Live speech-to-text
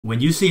When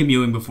you see a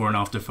mewing before and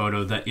after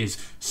photo that is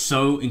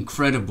so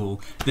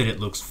incredible that it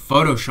looks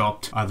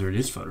photoshopped, either it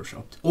is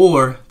photoshopped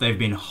or they've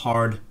been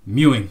hard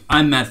mewing.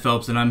 I'm Matt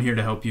Phelps and I'm here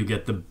to help you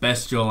get the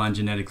best jawline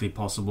genetically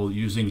possible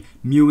using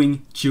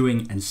mewing,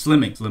 chewing, and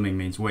slimming. Slimming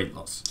means weight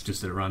loss. It's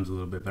just that it rhymes a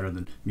little bit better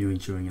than mewing,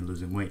 chewing, and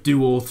losing weight.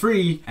 Do all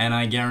three and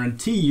I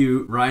guarantee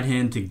you, right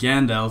hand to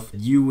Gandalf,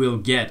 you will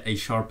get a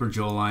sharper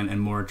jawline and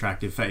more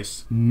attractive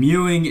face.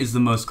 Mewing is the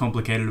most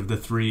complicated of the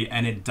three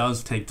and it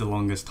does take the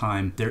longest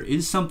time. There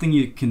is something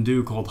you can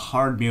do called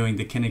hard mewing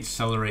that can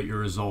accelerate your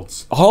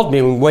results. Hard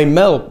mewing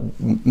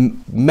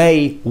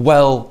may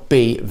well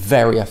be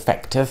very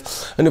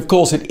effective, and of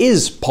course it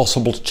is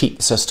possible to cheat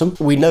the system.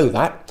 We know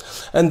that,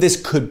 and this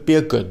could be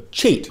a good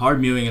cheat. Hard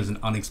mewing is an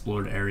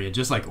unexplored area,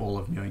 just like all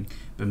of mewing,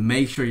 but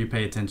make sure you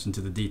pay attention to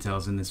the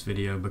details in this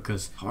video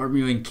because hard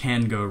mewing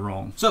can go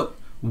wrong. So,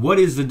 what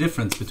is the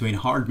difference between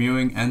hard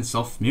mewing and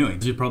soft mewing?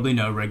 As you probably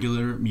know,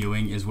 regular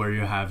mewing is where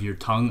you have your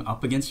tongue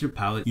up against your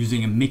palate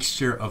using a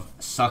mixture of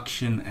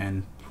suction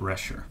and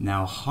pressure.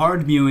 Now,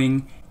 hard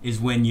mewing is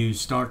when you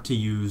start to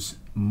use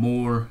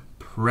more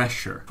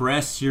pressure.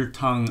 Press your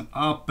tongue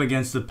up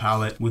against the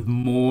palate with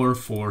more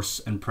force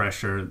and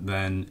pressure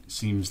than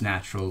seems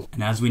natural.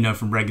 And as we know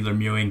from regular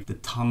mewing, the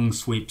tongue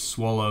sweep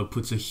swallow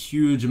puts a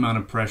huge amount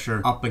of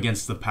pressure up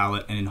against the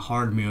palate, and in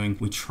hard mewing,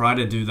 we try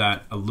to do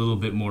that a little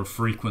bit more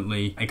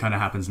frequently. It kind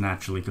of happens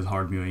naturally because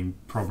hard mewing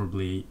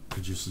probably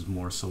produces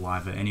more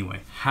saliva anyway.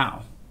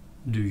 How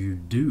do you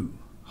do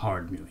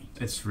hard mewing?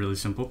 It's really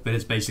simple, but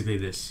it's basically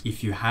this.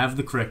 If you have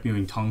the correct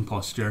mewing tongue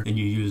posture, then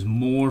you use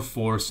more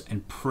force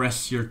and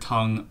press your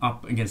tongue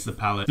up against the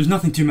palate. There's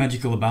nothing too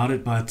magical about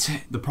it, but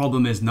the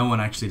problem is no one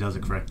actually does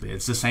it correctly.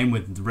 It's the same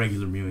with the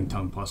regular mewing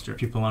tongue posture.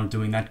 People aren't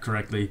doing that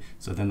correctly,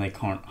 so then they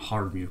can't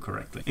hard mew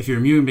correctly. If you're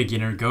a mewing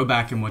beginner, go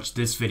back and watch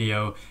this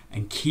video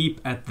and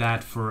keep at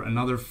that for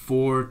another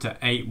 4 to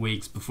 8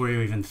 weeks before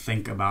you even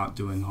think about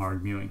doing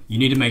hard mewing. You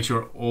need to make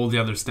sure all the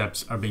other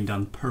steps are being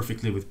done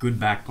perfectly with good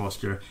back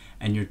posture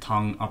and your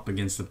tongue up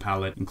against the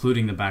palate,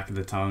 including the back of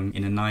the tongue,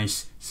 in a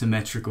nice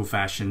symmetrical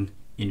fashion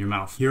in your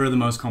mouth. Here are the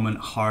most common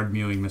hard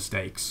mewing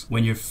mistakes.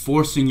 When you're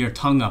forcing your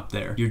tongue up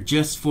there, you're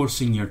just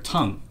forcing your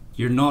tongue.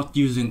 You're not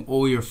using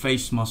all your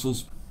face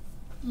muscles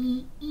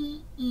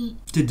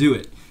to do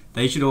it.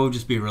 They should all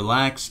just be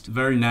relaxed,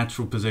 very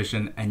natural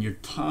position, and your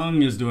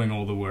tongue is doing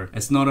all the work.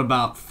 It's not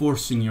about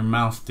forcing your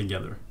mouth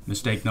together.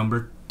 Mistake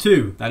number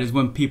 2, that is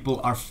when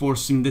people are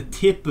forcing the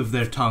tip of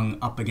their tongue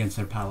up against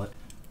their palate.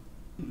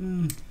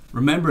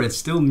 Remember, it's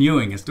still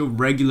mewing. It's still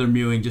regular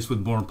mewing, just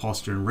with more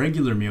posture. And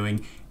regular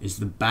mewing is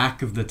the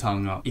back of the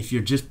tongue up. If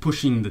you're just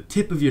pushing the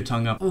tip of your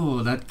tongue up,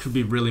 oh, that could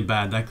be really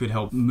bad. That could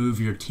help move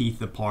your teeth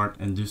apart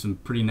and do some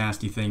pretty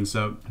nasty things.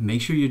 So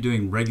make sure you're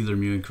doing regular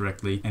mewing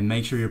correctly and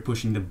make sure you're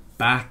pushing the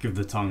back of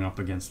the tongue up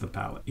against the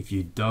palate. If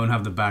you don't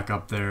have the back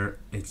up there,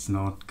 it's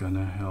not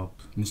gonna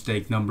help.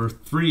 Mistake number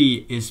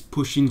 3 is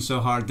pushing so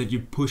hard that you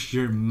push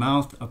your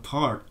mouth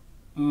apart.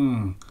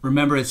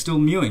 Remember, it's still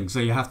mewing, so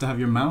you have to have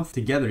your mouth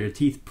together, your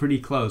teeth pretty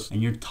close,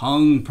 and your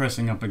tongue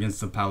pressing up against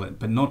the palate,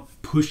 but not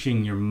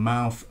pushing your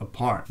mouth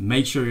apart.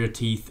 Make sure your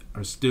teeth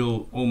are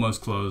still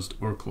almost closed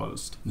or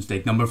closed.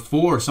 Mistake number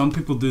 4, some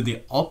people do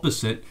the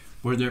opposite,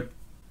 where they're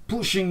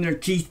pushing their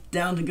teeth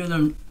down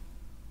together,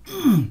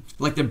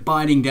 like they're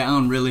biting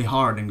down really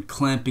hard and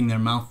clamping their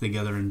mouth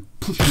together and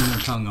pushing their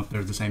tongue up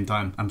there at the same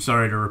time. I'm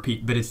sorry to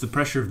repeat, but it's the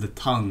pressure of the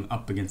tongue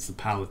up against the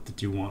palate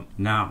that you want.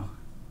 Now,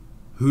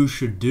 who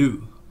should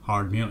do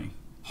hard mewing?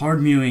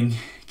 Hard mewing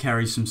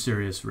carries some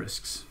serious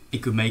risks. It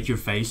could make your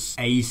face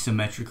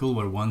asymmetrical,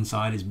 where one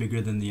side is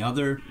bigger than the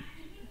other,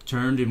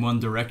 turned in one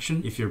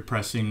direction. If you're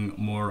pressing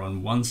more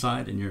on one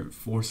side and you're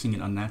forcing it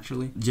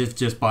unnaturally,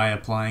 just by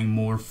applying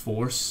more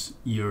force,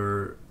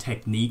 your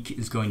technique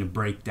is going to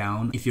break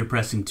down. If you're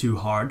pressing too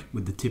hard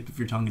with the tip of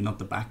your tongue and not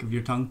the back of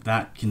your tongue,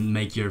 that can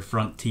make your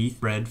front teeth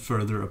spread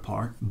further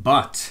apart.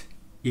 But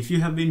if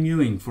you have been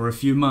mewing for a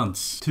few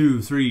months,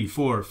 2, 3,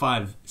 4,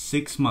 5,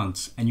 6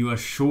 months, and you are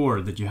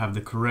sure that you have the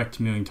correct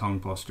mewing tongue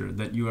posture,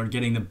 that you are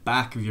getting the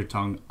back of your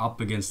tongue up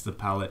against the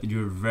palate, that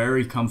you're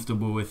very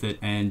comfortable with it,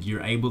 and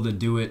you're able to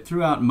do it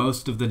throughout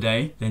most of the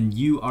day, then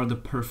you are the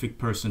perfect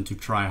person to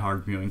try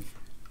hard mewing.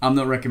 I'm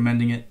not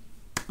recommending it,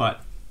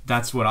 but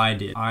that's what I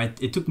did.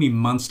 It took me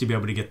months to be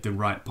able to get the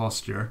right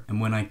posture, and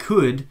when I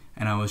could,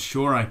 and I was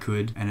sure I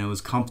could, and it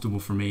was comfortable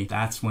for me,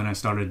 that's when I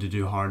started to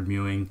do hard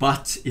mewing.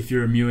 But if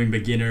you're a mewing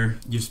beginner,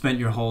 you've spent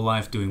your whole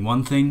life doing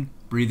one thing,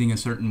 breathing a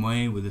certain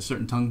way with a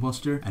certain tongue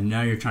posture, and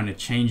now you're trying to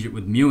change it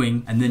with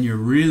mewing, and then you're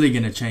really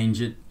gonna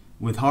change it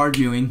with hard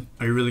mewing.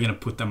 Are you really gonna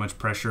put that much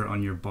pressure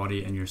on your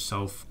body and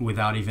yourself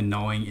without even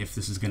knowing if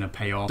this is gonna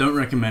pay off? Don't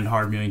recommend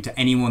hard mewing to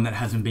anyone that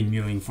hasn't been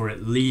mewing for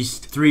at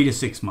least 3 to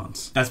 6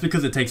 months. That's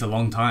because it takes a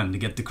long time to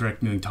get the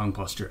correct mewing tongue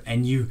posture,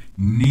 and you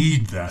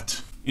need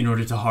that in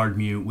order to hard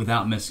mew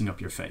without messing up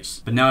your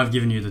face. But now I've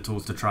given you the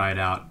tools to try it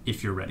out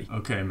if you're ready.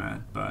 Okay,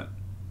 Matt, but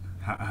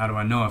how do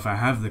I know if I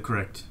have the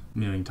correct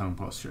mewing tongue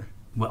posture?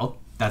 Well,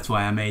 that's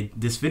why I made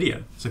this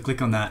video. So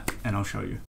click on that and I'll show you.